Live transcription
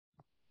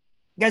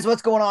Guys,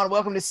 what's going on?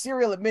 Welcome to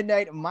Serial at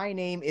Midnight. My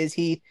name is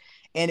Heath,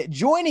 and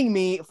joining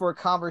me for a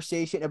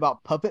conversation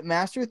about Puppet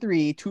Master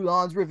 3,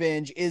 Toulon's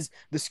Revenge, is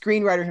the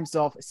screenwriter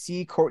himself,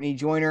 Courtney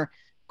Joyner.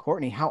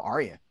 Courtney, how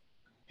are you?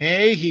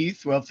 Hey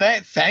Heath, well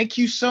thank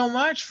you so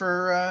much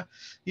for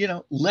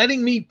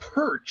letting me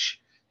perch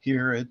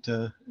here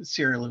at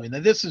Serial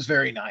Lumina. This is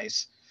very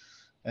nice,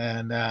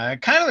 and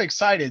kind of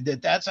excited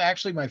that that's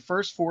actually my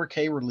first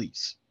 4K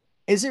release.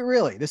 Is it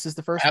really? This is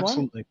the first one?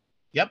 Absolutely.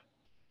 Yep.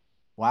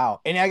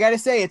 Wow. And I got to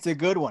say, it's a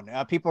good one.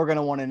 People are going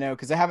to want to know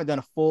because I haven't done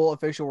a full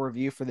official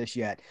review for this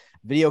yet.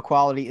 Video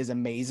quality is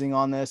amazing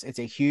on this. It's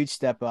a huge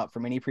step up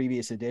from any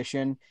previous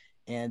edition.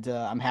 And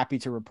I'm happy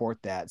to report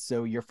that.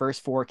 So your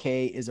first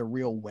 4K is a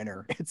real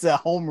winner. It's a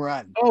home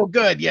run. Oh,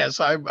 good. Yes,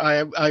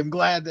 I'm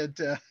glad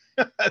that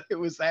it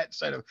was that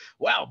sort of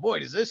wow, boy,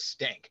 does this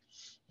stink.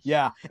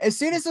 Yeah. As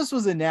soon as this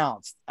was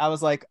announced, I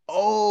was like,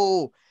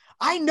 oh,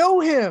 I know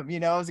him.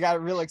 I was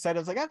got real excited.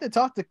 I was like, I have to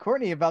talk to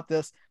Courtney about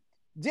this.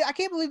 Dude, I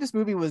can't believe this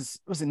movie was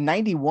in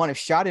 91. It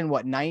shot in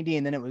what, 90,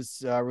 and then it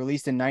was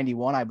released in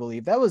 91, I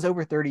believe. That was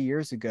over 30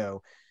 years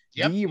ago.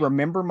 Do Yep. you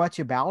remember much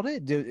about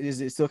it?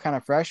 Is it still kind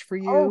of fresh for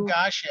Oh you?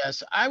 gosh,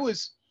 yes. I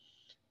was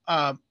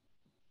uh,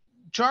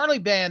 Charlie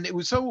Band. It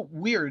was so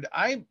weird.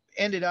 I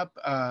ended up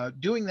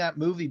doing that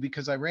movie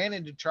because I ran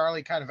into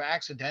Charlie kind of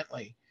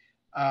accidentally.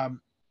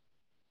 Um,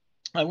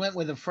 I went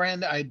with a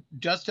friend. I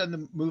just done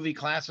the movie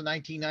Class of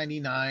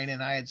 1999,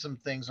 and I had some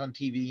things on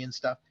TV and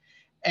stuff.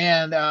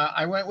 And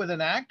I went with an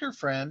actor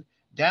friend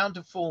down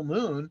to Full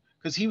Moon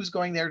because he was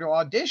going there to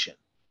audition.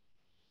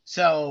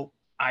 So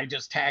I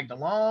just tagged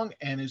along,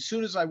 and as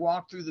soon as I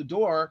walked through the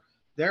door,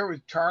 there was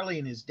Charlie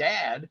and his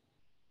dad.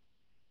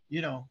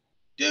 You know,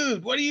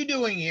 dude, what are you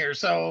doing here?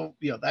 So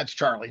that's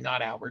Charlie,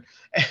 not Albert.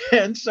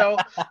 And so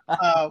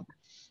uh,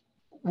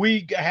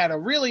 we had a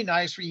really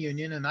nice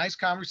reunion, a nice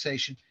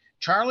conversation.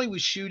 Charlie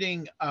was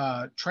shooting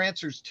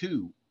Trancers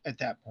 2 at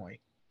that point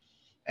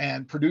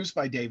and produced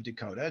by Dave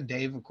Dakota. And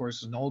Dave, of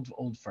course, is an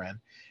old friend.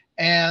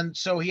 And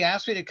so he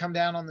asked me to come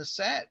down on the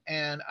set,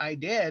 and I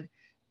did.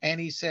 And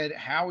he said,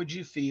 how would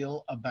you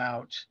feel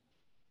about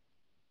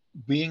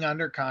being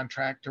under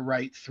contract to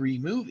write 3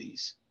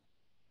 movies?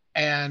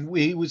 And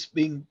we was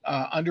being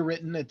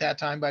underwritten at that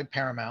time by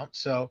Paramount.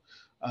 So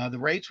the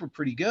rates were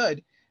pretty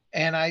good.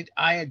 And I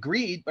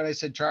agreed, but I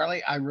said,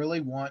 Charlie, I really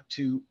want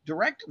to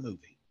direct a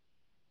movie.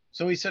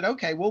 So he said,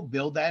 okay, we'll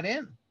build that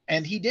in.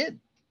 And he did.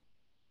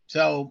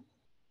 So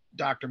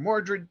Dr.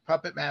 Mordred,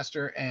 Puppet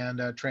Master,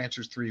 and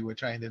Trancers 3,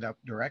 which I ended up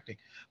directing.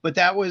 But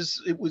it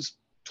was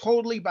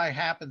totally by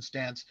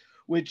happenstance,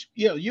 which,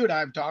 you and I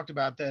have talked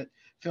about that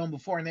film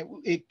before. And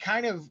it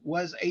kind of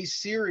was a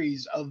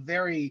series of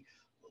very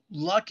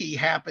lucky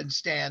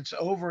happenstance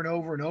over and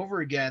over and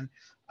over again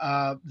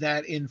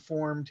that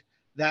informed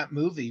that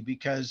movie.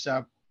 Because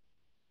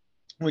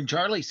when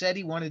Charlie said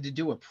he wanted to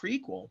do a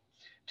prequel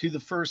to the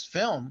first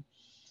film,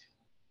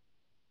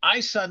 I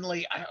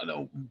don't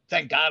know,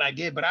 thank God I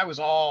did, but I was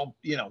all,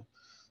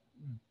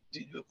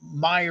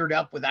 mired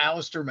up with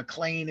Alistair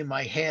McLean in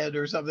my head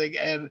or something.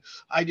 And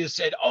I just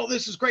said, oh,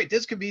 this is great.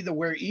 This could be the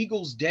Where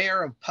Eagles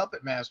Dare of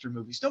Puppet Master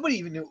movies. Nobody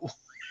even knew.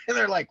 And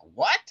they're like,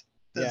 what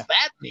does Yeah.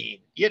 that mean?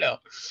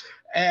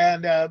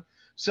 And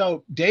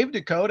so Dave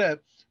Dakota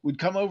would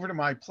come over to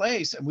my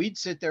place, and we'd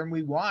sit there and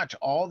we'd watch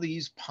all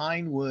these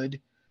Pinewood,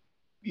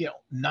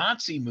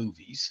 Nazi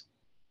movies.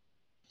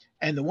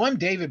 And the one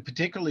David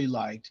particularly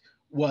liked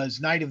was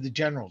Night of the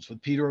Generals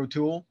with Peter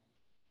O'Toole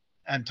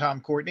and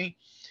Tom Courtney.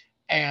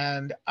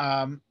 And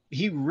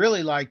he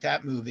really liked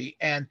that movie.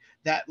 And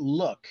that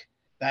look,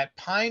 that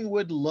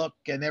Pinewood look,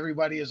 and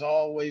everybody is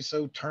always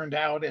so turned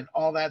out and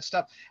all that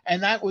stuff.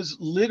 And that was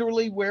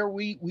literally where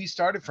we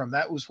started from.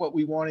 That was what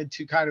we wanted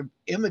to kind of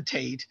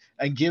imitate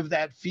and give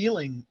that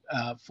feeling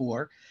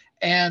for.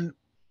 And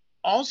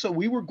also,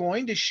 we were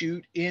going to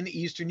shoot in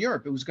Eastern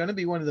Europe. It was going to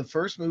be one of the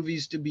first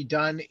movies to be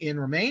done in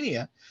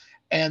Romania.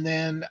 And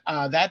then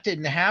that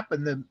didn't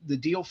happen. The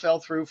deal fell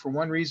through for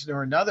one reason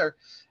or another.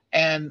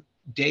 And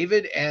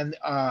David and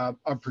our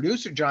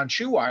producer, John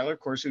Schuweiler, of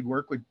course, who'd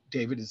worked with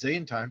David a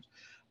zillion times,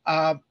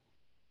 uh,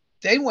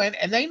 they went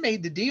and they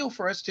made the deal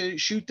for us to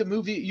shoot the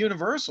movie at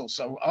Universal.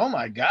 So, oh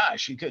my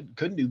gosh, you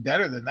couldn't do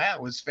better than that.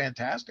 It was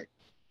fantastic.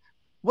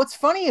 What's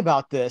funny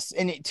about this,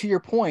 and to your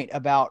point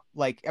about,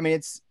 like, I mean,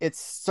 it's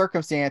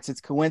circumstance,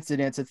 it's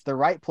coincidence, it's the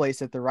right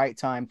place at the right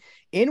time.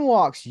 In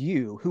walks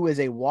you, who is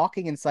a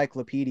walking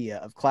encyclopedia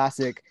of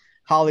classic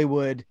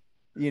Hollywood,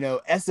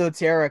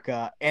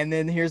 esoterica, and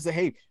then here's the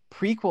hey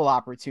prequel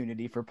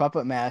opportunity for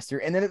Puppet Master,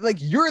 and then it's like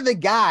you're the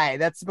guy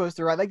that's supposed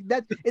to write like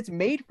that. It's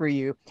made for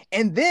you,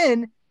 and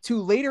then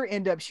to later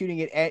end up shooting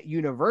it at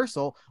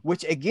Universal,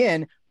 which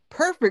again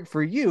perfect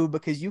for you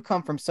because you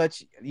come from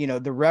such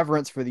the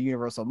reverence for the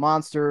universal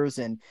monsters,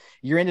 and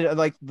you're into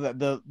like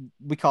the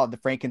we call it the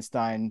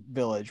Frankenstein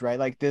village, right?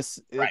 Like this,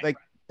 Right. like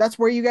that's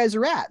where you guys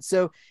are at.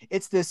 So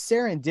it's this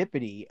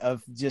serendipity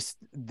of just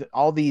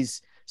all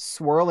these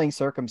swirling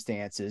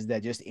circumstances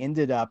that just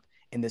ended up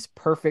in this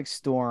perfect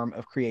storm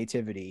of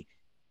creativity.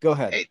 Go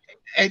ahead.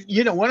 And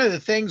one of the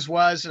things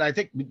was, and I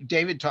think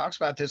David talks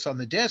about this on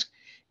the disc,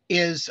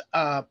 is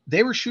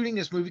they were shooting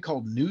this movie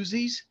called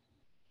Newsies,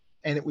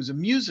 and it was a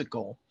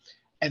musical,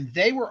 and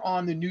they were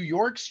on the New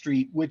York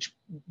street, which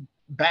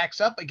backs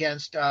up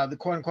against the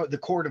quote unquote the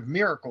Court of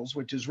Miracles,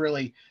 which is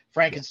really Yeah.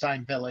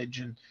 Frankenstein Village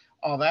and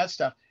all that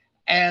stuff.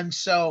 And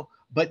so,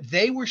 but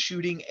they were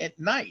shooting at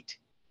night.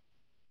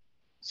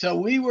 So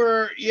we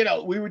were,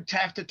 we would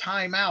have to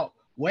time out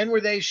when were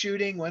they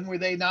shooting, when were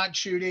they not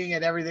shooting,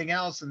 and everything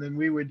else. And then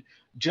we would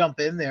jump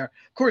in there.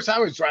 Of course, I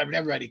was driving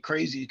everybody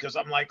crazy because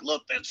I'm like,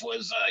 look, this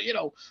was,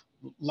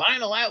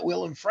 Lionel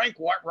Atwill and Frank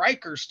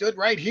Riker stood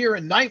right here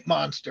in Night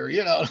Monster,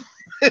 this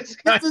This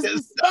kind is of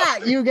the stuff.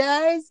 spot, you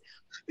guys.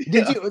 Did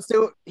Yeah. you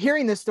so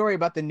hearing this story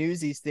about the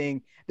Newsies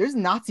thing, there's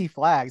Nazi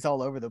flags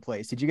all over the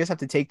place. Did you guys have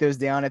to take those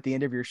down at the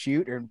end of your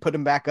shoot or put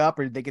them back up,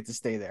 or did they get to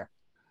stay there?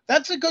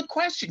 That's a good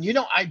question.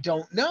 I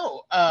don't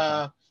know.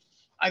 Okay.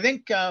 I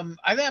think I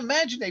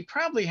imagine they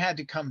probably had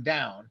to come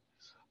down,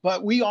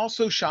 but we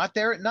also shot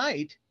there at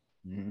night.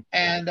 Mhm.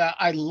 And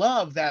I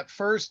love that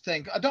first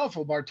thing.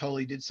 Adolfo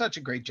Bartoli did such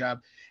a great job.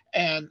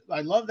 And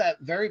I love that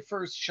very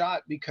first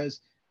shot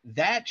because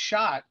that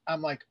shot,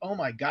 I'm like, oh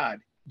my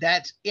God,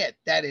 that's it.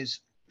 That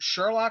is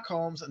Sherlock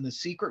Holmes and the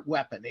Secret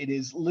Weapon. It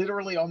is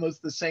literally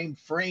almost the same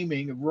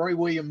framing of Roy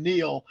William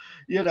Neal,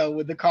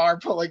 with the car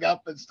pulling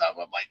up and stuff.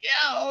 I'm like,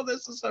 yeah, oh,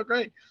 this is so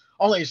great.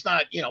 Only it's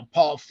not,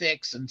 Paul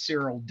Fix and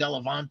Cyril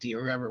Delavanti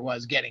or whoever it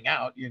was getting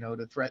out,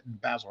 to threaten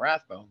Basil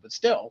Rathbone, but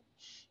still,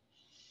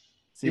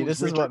 it See, was this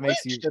is Richard what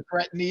makes Lynch you. to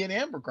threaten Ian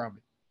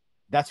Abercrombie.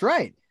 That's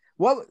right.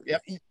 What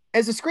Yep.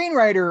 as a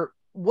screenwriter,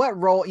 what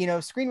role,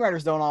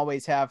 screenwriters don't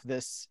always have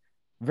this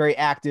very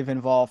active,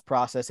 involved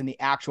process in the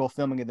actual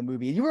filming of the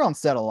movie. You were on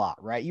set a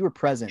lot, right? You were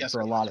present Yes,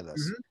 for I a lot was. of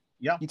this.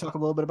 Yeah. Can you talk a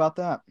little bit about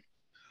that?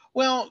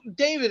 Well,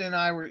 David and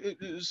I were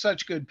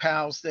such good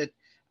pals that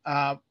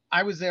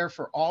I was there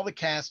for all the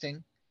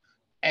casting.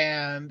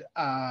 And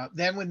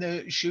then when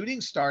the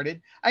shooting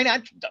started,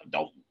 I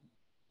don't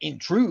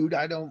intrude.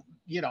 I don't,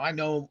 I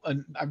know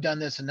I've done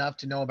this enough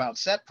to know about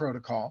set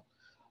protocol,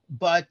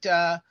 but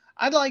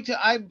I'd like to,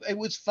 it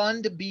was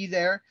fun to be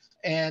there.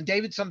 And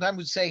David sometimes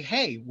would say,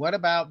 hey, what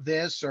about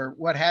this or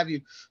what have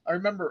you? I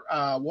remember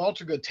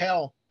Walter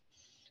Gotell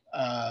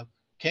uh,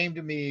 came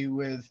to me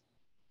with,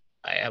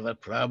 I have a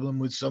problem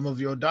with some of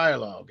your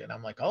dialogue. And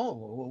I'm like, oh,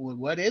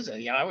 what is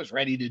it? Yeah, I was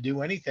ready to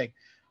do anything.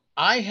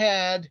 I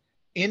had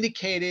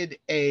indicated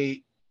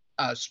a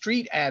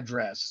street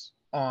address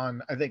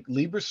on, I think,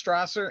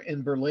 Lieberstrasse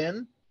in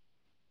Berlin.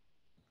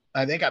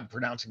 I think I'm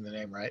pronouncing the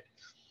name right.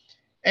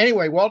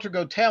 Anyway, Walter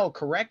Gotell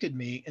corrected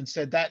me and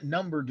said that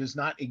number does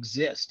not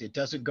exist. It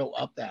doesn't go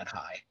up that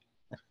high.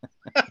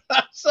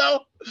 So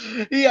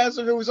he asked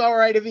if it was all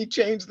right if he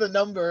changed the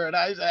number. And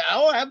I said,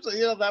 oh,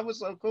 absolutely. That was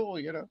so cool.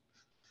 You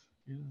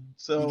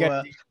So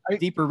got to do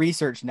deeper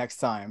research next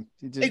time.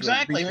 You just like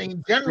exactly. I research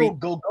mean, the General street.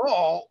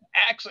 Gogol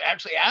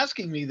actually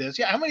asking me this.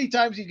 Yeah, how many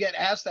times you get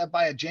asked that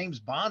by a James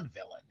Bond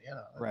villain?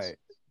 Right.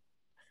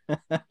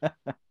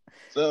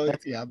 So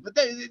That's yeah, but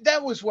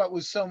that was what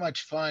was so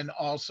much fun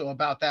also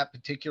about that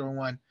particular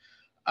one,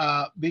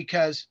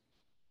 because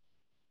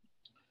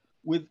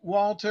with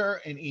Walter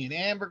and Ian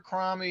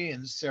Abercrombie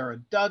and Sarah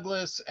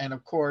Douglas, and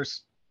of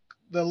course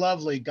the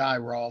lovely Guy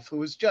Rolfe, who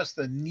was just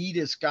the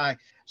neatest guy.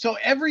 So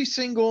every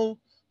single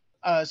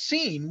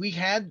scene, we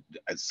had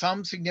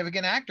some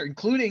significant actor,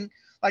 including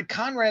like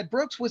Conrad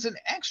Brooks was an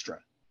extra.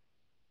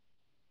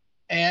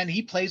 And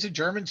he plays a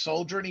German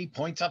soldier and he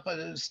points up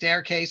a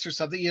staircase or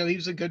something. He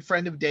was a good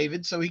friend of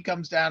David, so he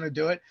comes down to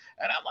do it.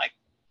 And I'm like,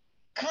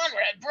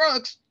 Conrad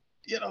Brooks,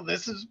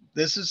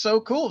 this is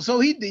so cool. So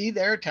he'd be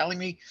there telling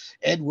me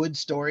Ed Wood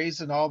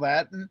stories and all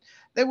that. And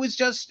it was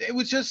just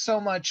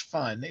so much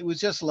fun. It was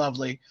just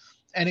lovely.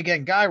 And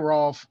again, Guy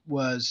Rolfe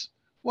was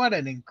what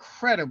an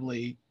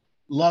incredibly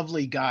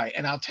lovely guy.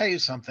 And I'll tell you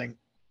something,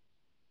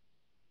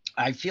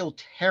 I feel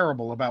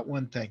terrible about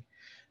one thing.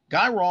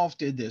 Guy Rolfe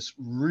did this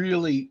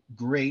really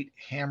great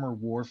Hammer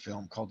war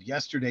film called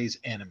Yesterday's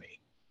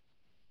Enemy.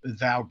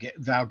 Val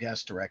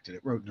Guest directed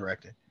it, wrote and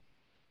directed.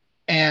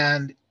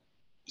 And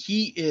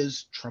he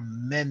is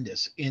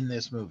tremendous in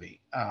this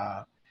movie.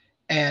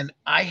 And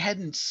I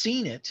hadn't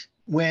seen it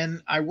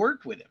when I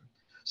worked with him.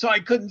 So I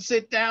couldn't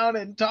sit down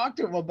and talk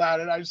to him about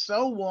it. I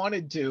so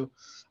wanted to.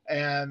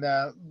 And,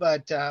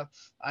 but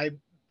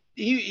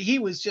he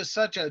was just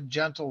such a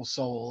gentle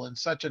soul and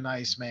such a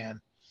nice man.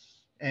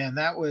 And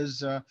that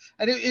was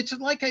it's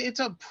like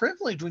it's a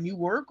privilege when you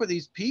work with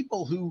these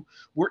people who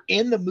were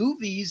in the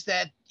movies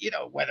that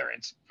whether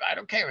it's, I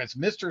don't care if it's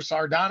Mr.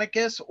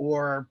 Sardonicus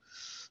or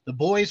the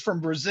boys from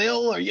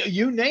Brazil or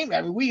you name it.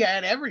 I mean, we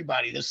had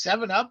everybody, the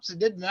 7 Ups. It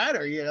didn't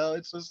matter.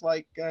 It's just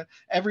like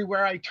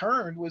everywhere I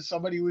turned was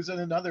somebody who was in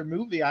another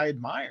movie I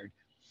admired.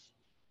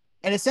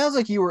 and it sounds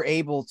like you were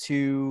able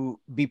to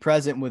be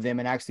present with them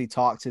and actually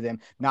talk to them,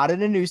 not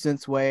in a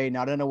nuisance way,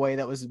 not in a way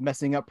that was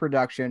messing up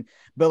production,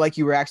 but like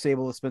you were actually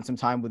able to spend some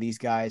time with these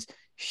guys,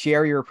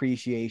 share your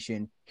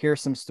appreciation, hear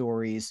some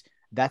stories.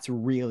 That's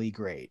really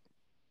great.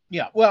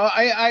 Yeah, well,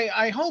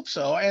 I hope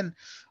so. And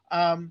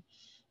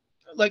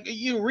like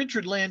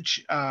Richard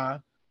Lynch,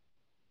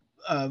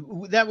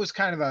 that was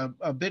kind of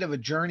a bit of a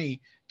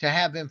journey to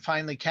have him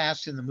finally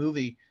cast in the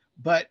movie.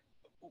 But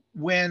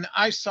when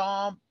I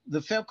saw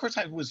the film, of course,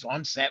 I was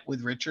on set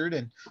with Richard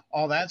and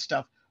all that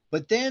stuff.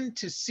 But then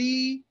to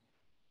see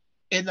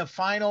in the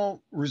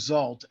final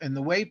result and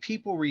the way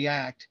people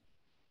react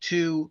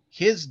to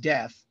his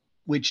death,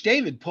 which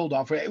David pulled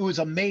off, it was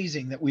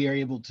amazing that we are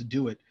able to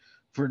do it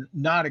for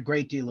not a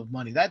great deal of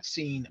money. That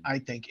scene, I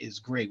think, is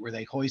great where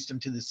they hoist him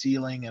to the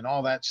ceiling and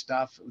all that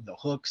stuff, the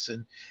hooks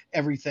and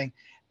everything.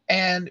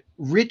 And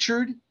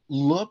Richard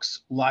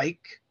looks like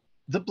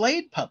the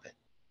Blade puppet.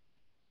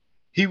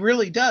 He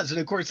really does. And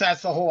of course,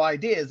 that's the whole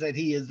idea, is that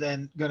he is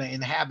then going to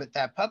inhabit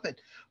that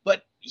puppet,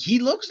 but he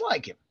looks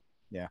like him.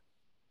 Yeah.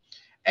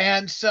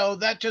 And so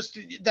that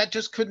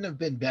just couldn't have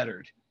been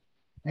bettered.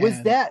 Was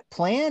And that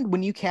planned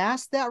when you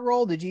cast that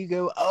role? Did you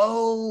go,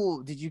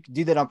 oh, did you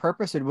do that on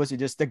purpose, or was it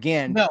just,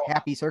 again, no,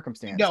 happy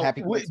circumstance, no,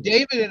 happy coincidence?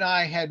 David and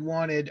I had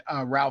wanted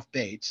Ralph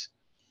Bates,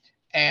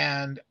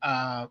 and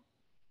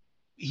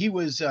he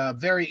was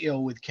very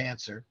ill with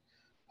cancer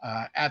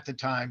at the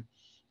time,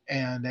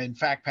 and in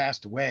fact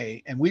passed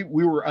away. And we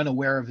were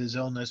unaware of his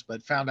illness,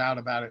 but found out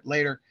about it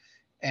later.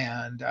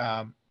 And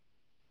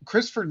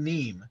Christopher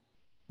Neame,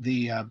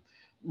 the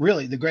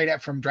really the great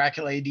act from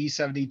Dracula AD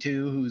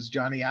 72, who's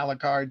Johnny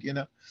Alucard, you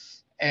know,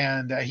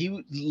 and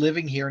he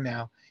living here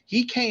now.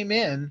 He came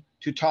in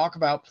to talk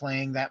about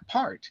playing that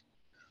part.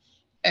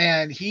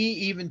 And he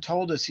even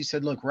told us, he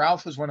said, look,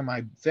 Ralph was one of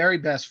my very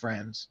best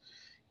friends.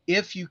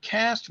 If you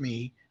cast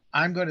me,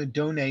 I'm going to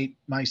donate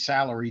my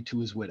salary to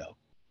his widow,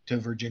 to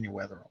Virginia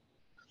Wetherill.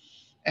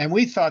 And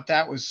we thought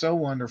that was so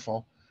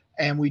wonderful.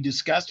 And we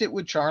discussed it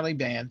with Charlie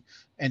Band.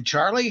 And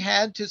Charlie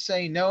had to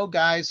say, no,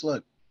 guys,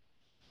 look,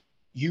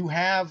 you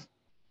have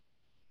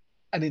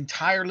an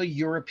entirely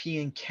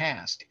European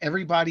cast.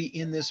 Everybody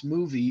in this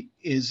movie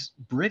is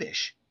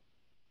British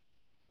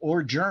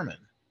or German.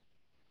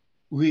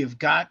 We have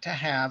got to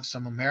have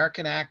some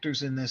American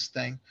actors in this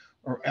thing,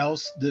 or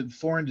else the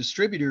foreign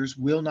distributors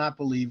will not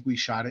believe we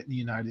shot it in the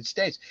United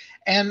States.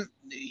 And,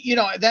 you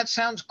know, that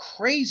sounds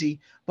crazy,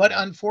 but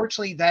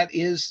unfortunately that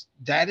is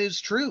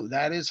true.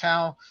 That is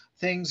how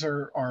things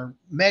are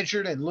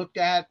measured and looked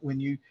at when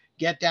you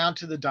get down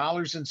to the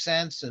dollars and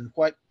cents and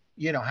what,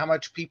 you know, how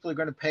much people are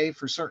going to pay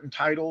for certain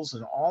titles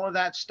and all of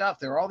that stuff.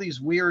 There are all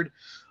these weird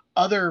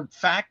other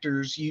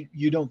factors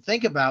you don't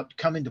think about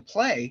come into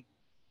play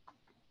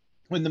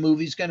when the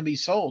movie's going to be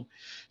sold.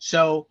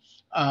 So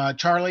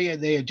Charlie,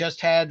 they had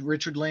just had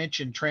Richard Lynch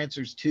in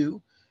Trancers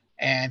 2,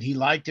 and he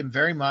liked him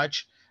very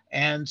much.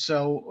 And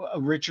so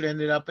Richard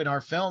ended up in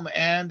our film,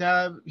 and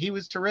he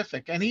was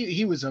terrific. And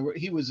he was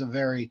a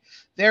very,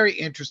 very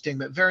interesting,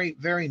 but very,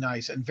 very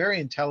nice and very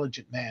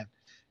intelligent man.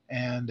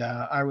 And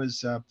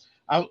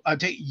I'll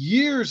take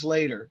years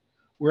later,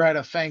 we're at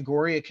a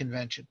Fangoria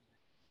convention,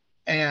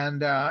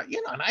 and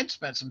you know, and I'd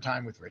spent some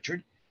time with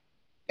Richard,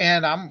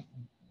 and I'm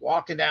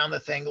walking down the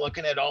thing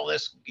looking at all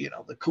this, you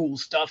know, the cool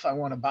stuff I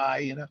want to buy,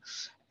 you know.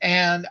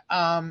 And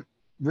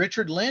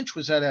Richard Lynch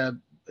was at a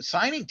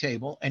signing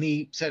table, and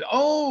he said,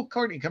 oh,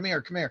 Courtney, come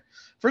here, come here.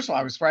 First of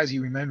all, I was surprised he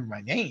remembered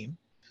my name.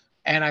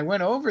 And I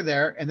went over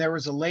there, and there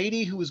was a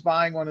lady who was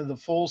buying one of the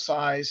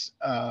full-size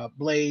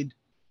Blade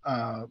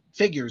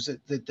figures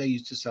that they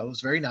used to sell,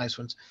 those very nice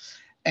ones.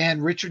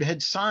 And Richard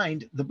had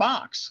signed the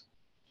box.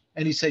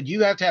 And he said,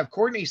 you have to have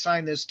Courtney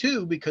sign this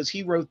too, because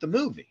he wrote the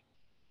movie.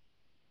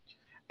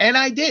 And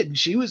I did. And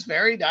she was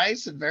very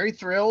nice and very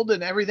thrilled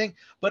and everything.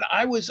 But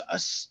I was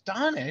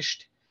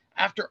astonished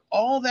after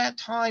all that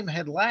time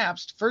had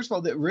lapsed, first of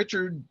all, that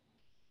Richard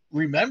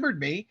remembered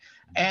me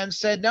and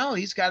said, no,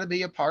 he's got to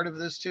be a part of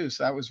this too.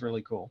 So that was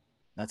really cool.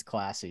 That's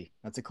classy.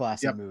 That's a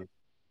classy Yep. move.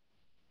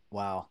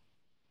 Wow.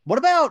 What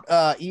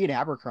about Ian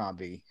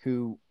Abercrombie,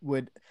 who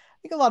would, I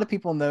think a lot of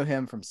people know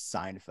him from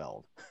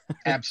Seinfeld.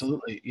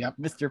 Absolutely. Yep.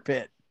 Mr.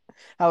 Pitt.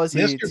 How was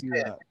he Mr. to,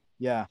 Pitt.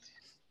 yeah.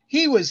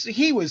 He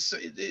was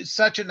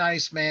such a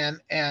nice man.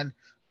 And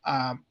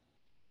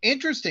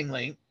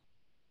interestingly,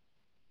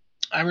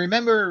 I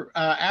remember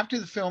after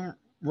the film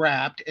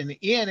wrapped and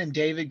Ian and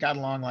David got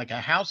along like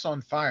a house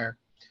on fire,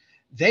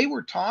 they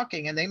were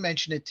talking, and they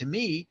mentioned it to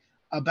me,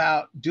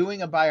 about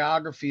doing a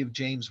biography of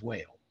James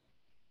Whale.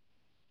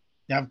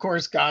 Now, of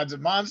course, Gods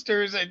and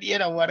Monsters and, you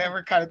know,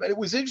 whatever kind of, but it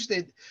was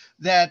interesting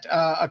that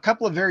a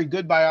couple of very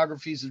good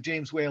biographies of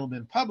James Whale have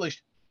been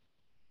published.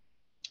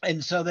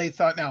 And so they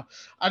thought, now,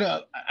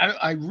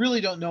 I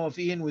really don't know if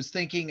Ian was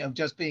thinking of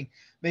just being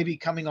maybe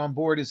coming on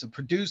board as a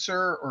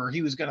producer, or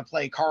he was going to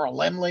play Carl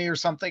Laemmle or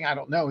something. I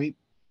don't know. He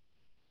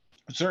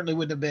certainly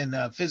wouldn't have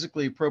been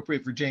physically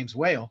appropriate for James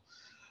Whale,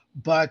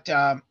 but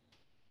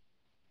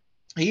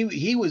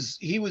he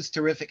was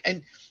terrific.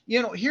 And,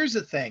 you know, here's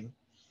the thing,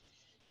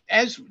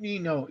 as you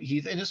know,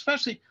 Heath, and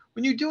especially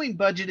when you're doing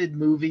budgeted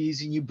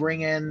movies and you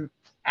bring in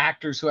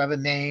actors who have a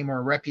name or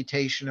a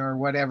reputation or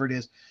whatever it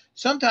is,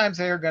 sometimes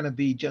they're going to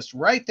be just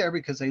right there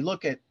because they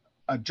look at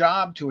a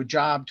job to a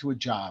job to a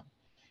job.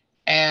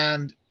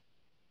 And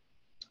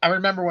I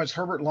remember once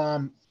Herbert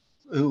Lom,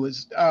 who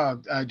was,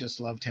 I just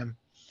loved him.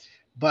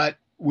 But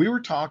we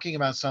were talking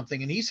about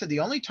something, and he said the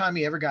only time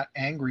he ever got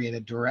angry at a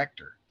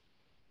director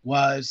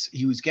was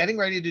he was getting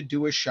ready to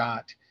do a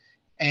shot,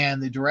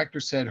 and the director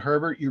said,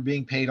 "Herbert, you're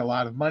being paid a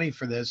lot of money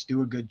for this.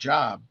 Do a good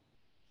job."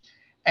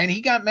 And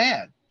he got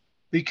mad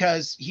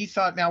because he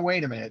thought, now,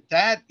 wait a minute,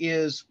 that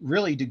is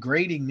really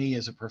degrading me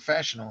as a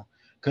professional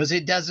because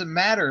it doesn't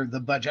matter the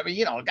budget. I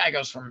mean, a guy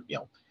goes from,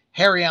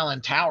 Harry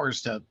Allen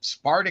Towers to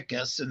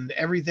Spartacus and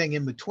everything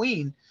in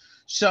between.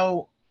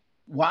 So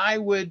why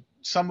would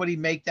somebody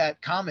make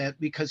that comment?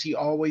 Because he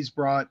always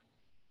brought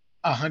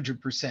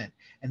 100%.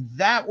 And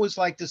that was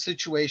like the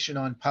situation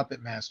on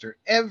Puppet Master.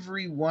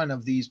 Every one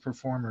of these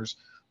performers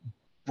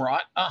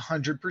brought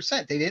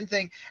 100%. They didn't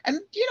think, and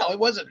it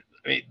wasn't,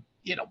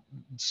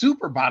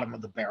 super bottom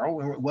of the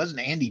barrel. It wasn't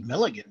Andy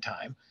Milligan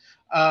time.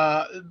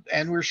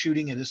 And we're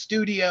shooting in a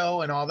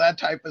studio and all that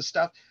type of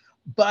stuff.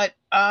 But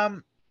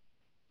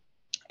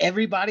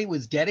everybody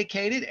was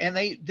dedicated, and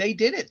they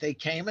did it. They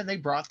came and they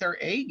brought their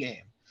A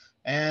game.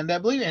 And I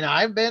believe, and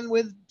I've been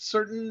with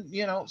certain,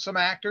 some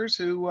actors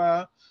who,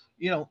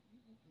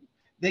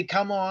 they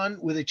come on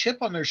with a chip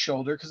on their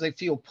shoulder because they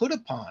feel put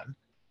upon,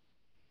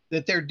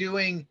 that they're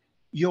doing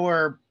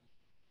your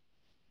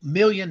 $1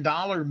 million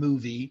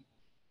movie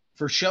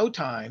for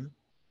Showtime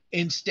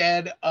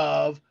instead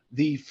of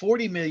the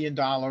 $40 million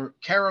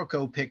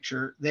Carico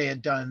picture they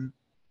had done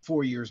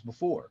 4 years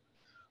before.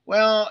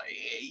 Well,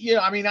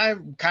 I mean,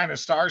 I'm kind of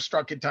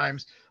starstruck at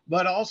times,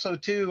 but also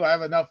too, I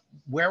have enough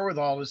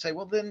wherewithal to say,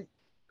 well, then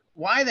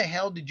why the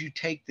hell did you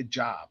take the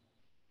job?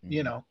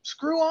 Mm-hmm.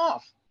 Screw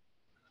off.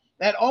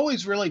 That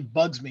always really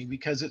bugs me,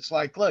 because it's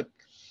like, look,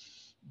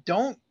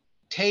 don't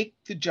take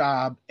the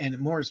job, and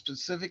more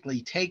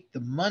specifically, take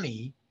the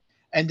money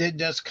and then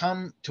just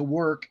come to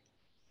work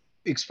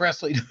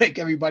expressly to make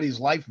everybody's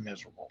life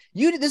miserable.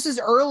 This is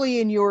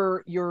early in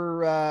your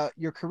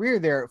career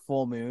there at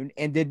Full Moon,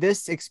 and did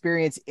this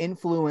experience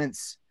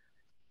influence?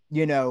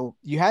 You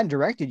hadn't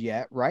directed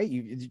yet, right?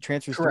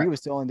 Transfers 3 Correct. was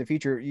still in the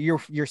future.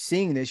 You're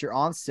seeing this. You're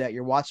on set.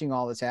 You're watching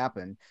all this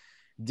happen.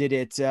 Did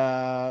it?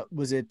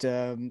 Was it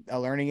a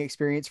learning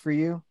experience for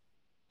you?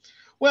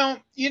 Well,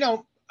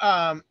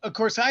 of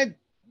course, I'd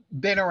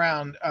been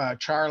around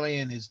Charlie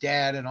and his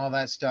dad and all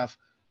that stuff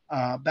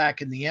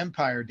back in the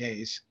Empire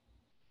days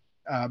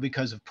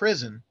because of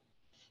Prison,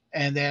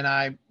 and then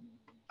I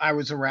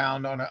was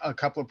around on a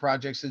couple of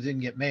projects that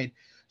didn't get made.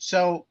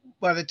 So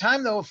by the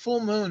time, though,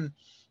 Full Moon,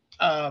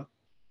 uh,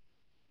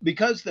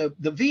 because the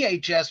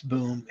VHS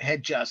boom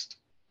had just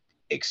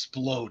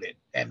exploded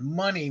and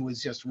money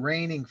was just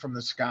raining from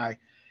the sky,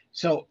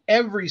 so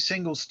every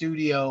single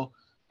studio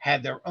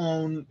had their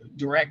own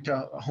direct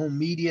to home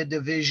media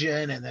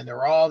division, and then there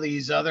were all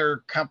these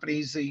other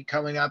companies that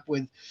coming up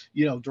with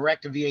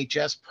direct to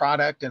VHS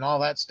product and all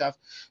that stuff.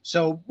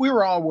 So we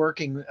were all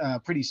working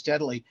pretty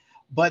steadily.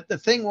 But the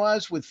thing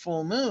was with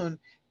Full Moon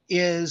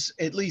is,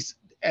 at least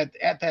at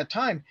that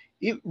time,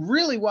 it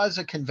really was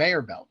a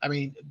conveyor belt. I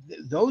mean,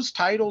 those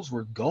titles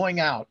were going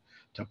out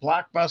to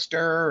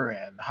Blockbuster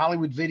and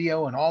Hollywood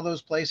Video and all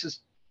those places.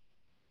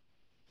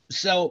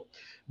 So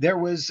there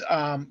was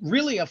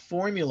really a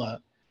formula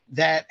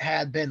that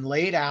had been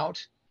laid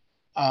out.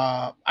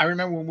 I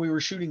remember when we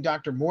were shooting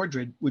Dr.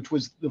 Mordred, which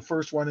was the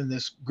first one in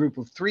this group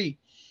of 3,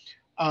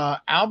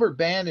 Albert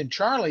Band and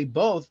Charlie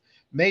both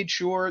made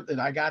sure that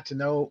I got to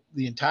know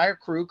the entire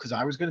crew, because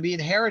I was going to be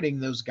inheriting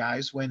those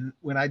guys when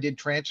I did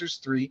Transfers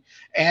 3.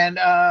 And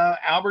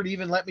Albert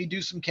even let me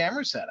do some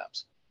camera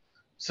setups.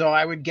 So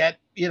I would get,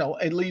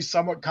 at least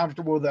somewhat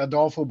comfortable with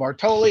Adolfo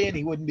Bartoli, and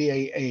he wouldn't be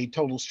a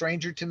total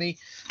stranger to me,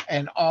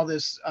 and all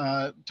this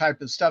type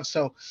of stuff.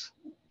 So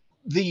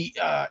the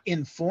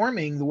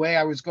informing the way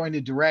I was going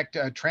to direct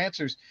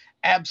Transfers,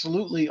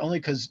 absolutely, only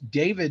because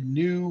David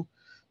knew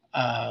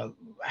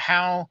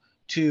how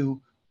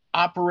to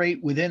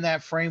operate within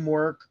that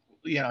framework.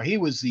 He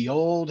was the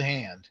old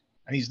hand,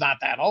 and he's not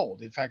that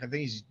old. In fact, I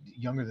think he's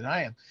younger than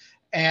I am.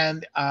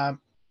 And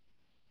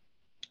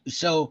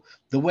so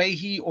the way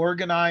he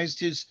organized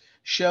his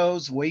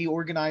shows, the way he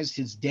organized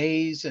his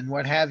days and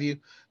what have you.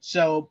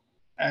 So,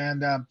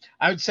 and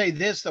I would say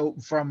this, though,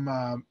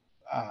 from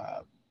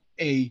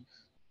a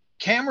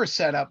camera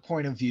setup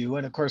point of view,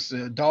 and of course,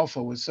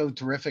 Adolfo was so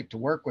terrific to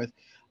work with.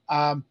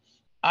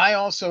 I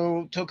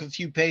also took a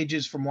few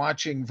pages from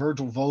watching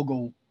Virgil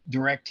Vogel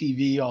direct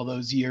TV all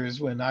those years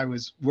when I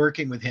was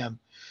working with him.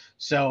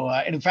 So,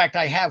 and in fact,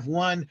 I have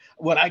one,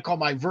 what I call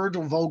my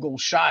Virgil Vogel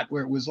shot,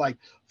 where it was like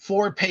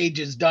 4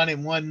 pages done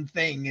in one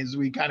thing as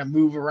we kind of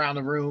move around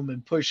the room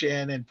and push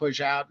in and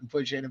push out and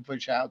push in and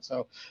push out.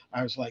 So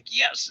I was like,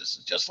 yes, this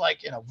is just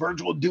like,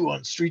 Virgil would do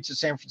on Streets of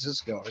San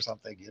Francisco or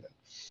something,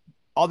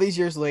 All these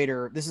years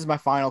later, this is my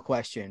final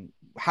question.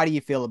 How do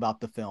you feel about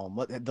the film?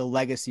 What the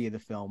legacy of the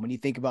film? When you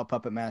think about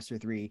Puppet Master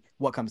 3,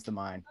 what comes to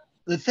mind?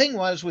 The thing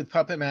was with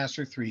Puppet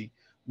Master 3,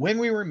 when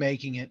we were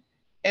making it,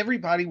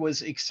 everybody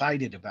was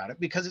excited about it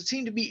because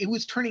it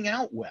was turning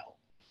out well.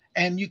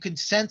 And you could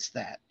sense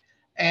that.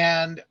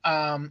 And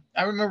I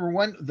remember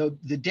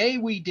the day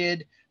we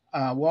did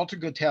Walter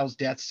Gotell's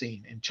death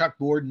scene, and Chuck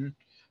Borden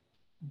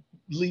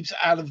leaps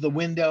out of the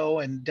window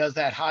and does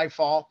that high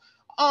fall.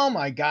 Oh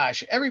my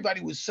gosh, everybody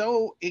was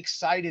so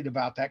excited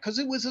about that because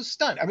it was a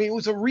stunt. I mean, it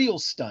was a real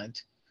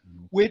stunt,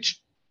 Mhm.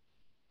 which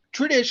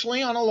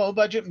traditionally on a low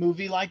budget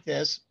movie like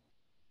this,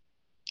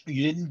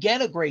 you didn't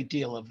get a great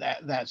deal of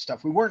that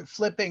stuff. We weren't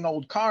flipping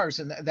old cars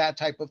and that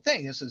type of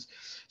thing. This is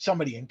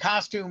somebody in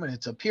costume and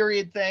it's a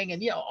period thing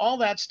and all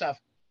that stuff.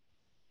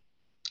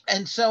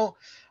 And so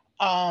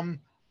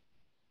um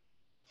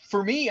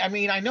for me, I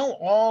mean, I know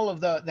all of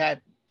the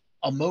that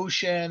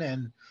emotion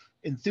and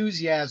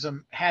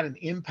enthusiasm had an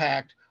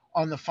impact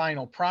on the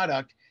final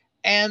product,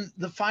 and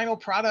the final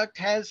product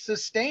has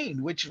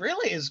sustained, which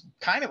really is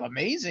kind of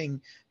amazing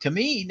to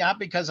me, not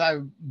because I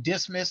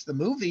dismiss the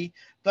movie,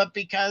 but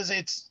because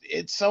it's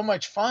so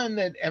much fun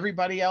that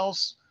everybody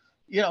else,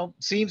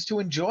 seems to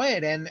enjoy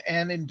it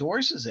and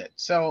endorses it.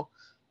 So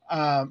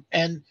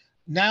and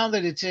now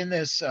that it's in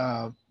this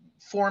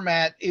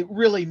format, it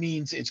really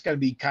means it's going to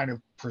be kind of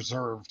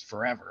preserved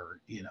forever.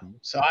 Mhm.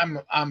 So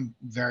I'm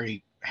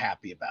very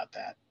happy about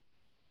that.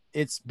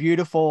 It's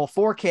beautiful.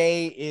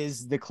 4K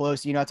is the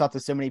close. I talk to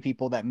so many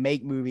people that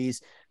make movies.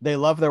 They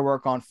love their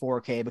work on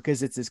 4K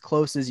because it's as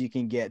close as you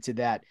can get to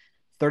that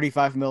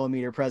 35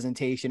 millimeter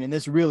presentation. And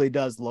this really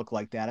does look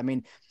like that. I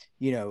mean,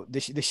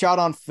 the shot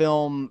on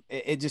film,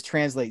 it just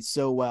translates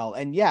so well.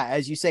 And yeah,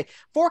 as you say,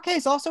 4K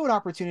is also an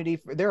opportunity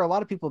there are a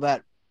lot of people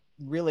that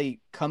really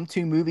come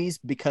to movies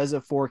because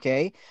of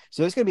 4K.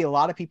 So there's going to be a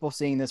lot of people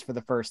seeing this for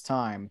the first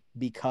time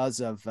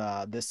because of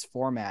this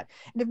format.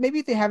 And if maybe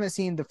if they haven't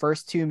seen the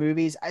first two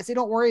movies, I say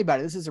don't worry about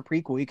it. This is a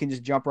prequel. You can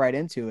just jump right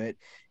into it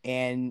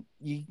and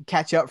you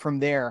catch up from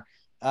there.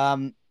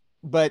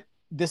 But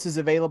this is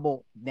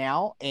available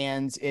now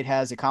and it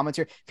has a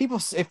commentary.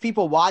 If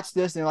people watch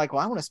this and they're like,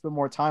 well, I want to spend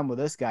more time with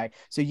this guy.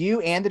 So you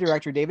and the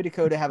director, David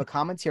Dakota, have a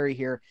commentary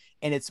here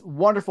and it's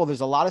wonderful.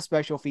 There's a lot of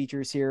special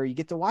features here. You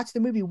get to watch the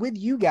movie with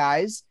you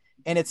guys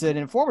and it's an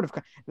informative.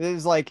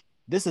 It's like,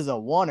 this is a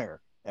oneer.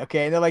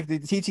 Okay. And they're like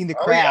teaching the Oh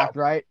yeah. craft,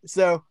 right?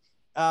 So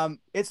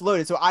it's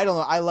loaded. So I don't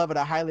know. I love it.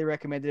 I highly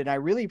recommend it. And I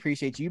really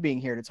appreciate you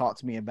being here to talk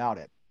to me about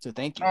it. So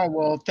thank you. Oh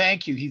well,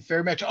 thank you, Heath,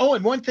 very much. Oh,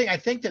 and one thing I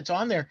think that's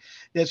on there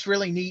that's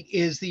really neat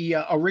is the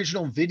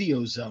original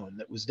video zone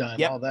that was done.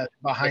 Yep, All that it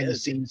behind the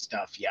is. scenes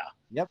stuff. Yeah.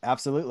 Yep,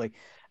 absolutely.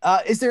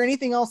 Is there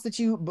anything else that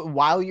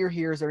while you're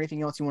here, is there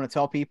anything else you want to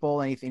tell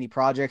people? Any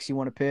projects you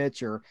want to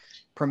pitch or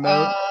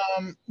promote?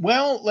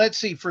 Well, let's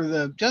see for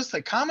the just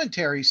the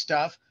commentary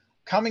stuff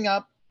coming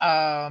up.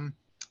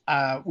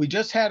 We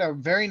just had a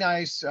very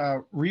nice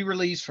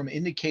re-release from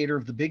Indicator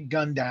of the Big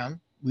Gun Down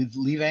with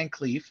Lee Van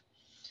Cleef.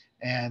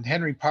 And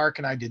Henry Park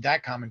and I did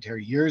that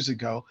commentary years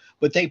ago,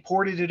 but they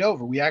ported it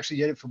over. We actually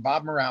did it for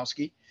Bob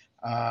Murawski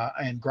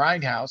and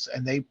Grindhouse,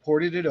 and they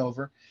ported it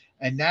over.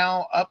 And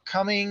now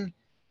upcoming,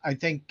 I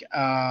think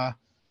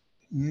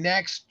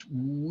next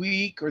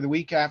week or the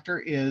week after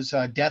is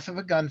Death of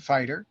a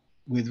Gunfighter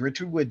with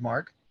Richard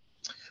Widmark,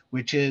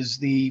 which is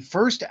the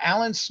first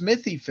Alan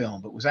Smithy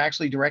film, but was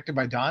actually directed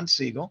by Don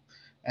Siegel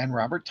and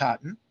Robert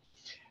Totten.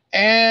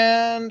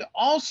 And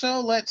also,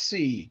 let's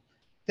see,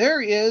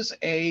 there is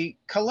a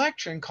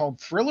collection called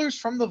Thrillers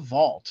from the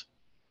Vault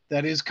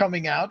that is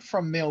coming out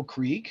from Mill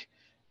Creek,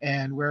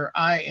 and where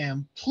I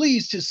am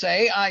pleased to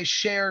say I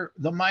share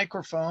the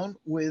microphone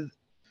with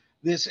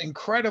this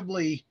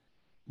incredibly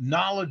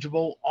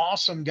knowledgeable,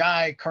 awesome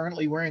guy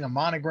currently wearing a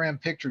Monogram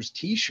Pictures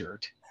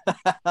t-shirt.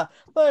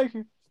 Thank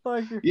you.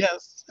 Thank you.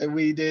 Yes,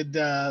 we did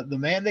The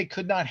Man They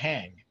Could Not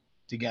Hang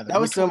together, That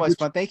was so much which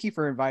fun. Thank you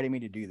for inviting me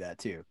to do that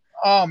too.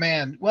 oh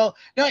man. Well,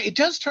 no, it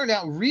does turn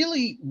out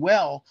really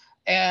well.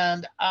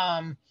 And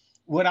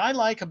what I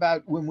like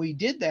about when we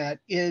did that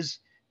is,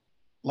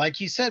 like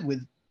you said,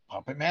 with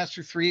Puppet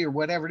Master 3 or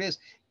whatever it is,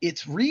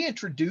 it's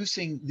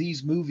reintroducing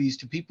these movies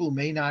to people who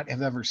may not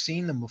have ever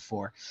seen them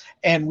before.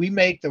 And we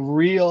make the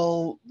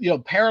real,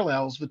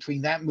 parallels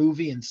between that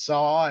movie and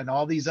Saw and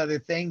all these other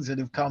things that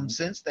have come Mhm.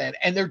 since then.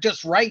 And they're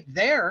just right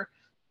there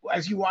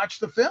as you watch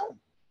the film.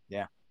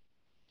 Yeah.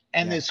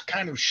 And Yeah. this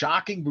kind of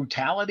shocking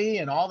brutality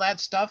and all that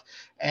stuff.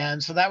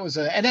 And so that was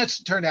and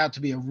that's turned out to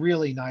be a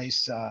really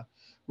nice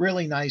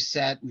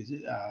set with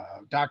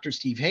Dr.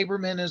 Steve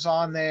Haberman is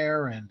on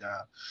there and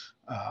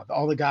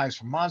all the guys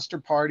from Monster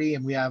Party.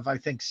 And we have, I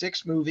think,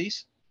 6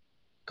 movies,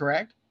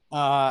 correct?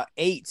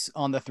 8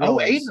 on the Oh,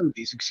 8 thrillers.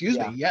 movies, excuse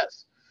me. Yeah.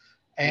 Yes.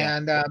 Yeah.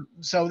 And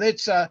so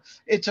it's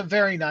a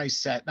very nice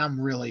set, and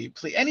I'm really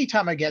pleased.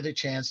 Anytime I get a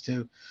chance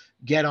to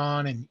get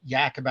on and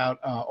yak about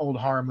old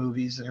horror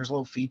movies, and there's a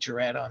little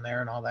featurette on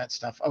there and all that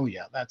stuff. Oh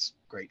yeah, that's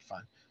great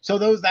fun. So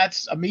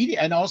that's a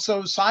media, and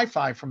also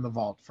sci-fi from the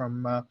vault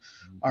from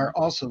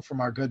Mhm.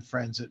 our good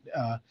friends at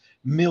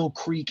Mill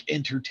Creek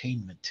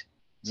Entertainment.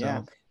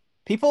 Yeah. So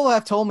People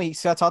have told me,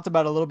 so I talked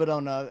about it a little bit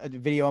on a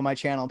video on my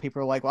channel. And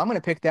people are like, well, I'm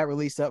going to pick that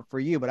release up for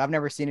you, but I've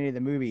never seen any of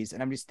the movies.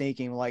 And I'm just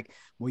thinking, like,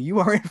 well, you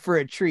are in for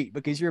a treat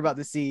because you're about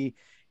to see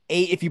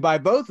 8. If you buy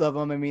both of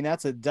them, I mean,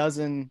 that's a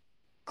dozen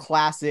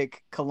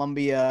classic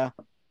Columbia,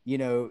 you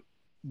know,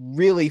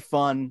 really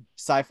fun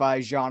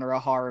sci-fi genre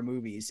horror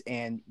movies.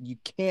 And you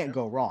can't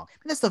go wrong.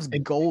 That stuff's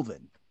in-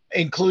 golden.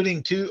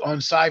 including 2 on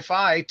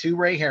sci-fi, 2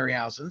 Ray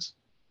Harryhausen's.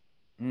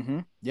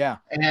 Yeah,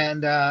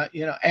 And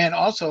and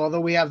also,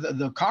 although we have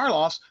the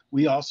Karloffs,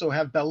 we also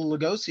have Bela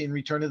Lugosi in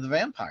Return of the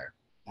Vampire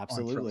on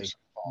absolutely. Thrillers of the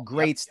Fall. Yep.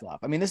 Great stuff.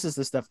 I mean, this is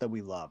the stuff that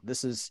we love.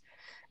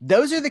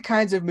 Those are the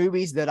kinds of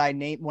movies that I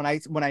name when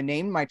I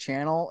named my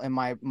channel and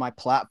my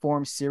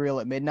platform Serial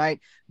at Midnight.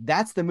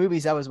 That's the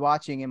movies I was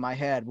watching in my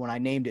head when I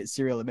named it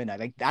Serial at Midnight.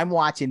 Like I'm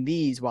watching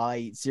these while I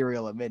eat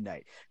cereal at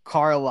midnight.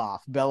 Karloff,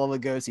 Bela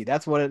Lugosi.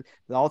 That's what it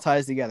all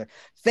ties together.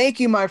 Thank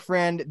you, my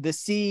friend. The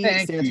C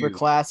Thank stands for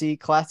you. classy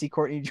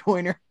Courtney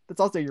Joyner. That's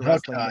also your Oh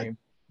wrestling God. name.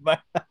 But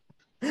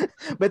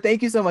but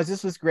thank you so much.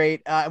 This was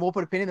great. And we'll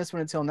put a pin in this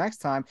one until next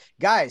time.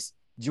 Guys,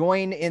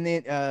 join in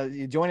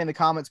the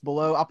comments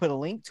below. I'll put a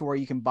link to where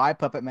you can buy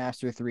Puppet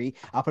Master 3.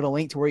 I'll put a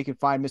link to where you can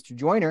find Mr.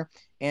 Joyner.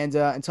 And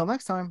until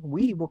next time,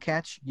 we will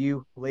catch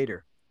you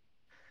later.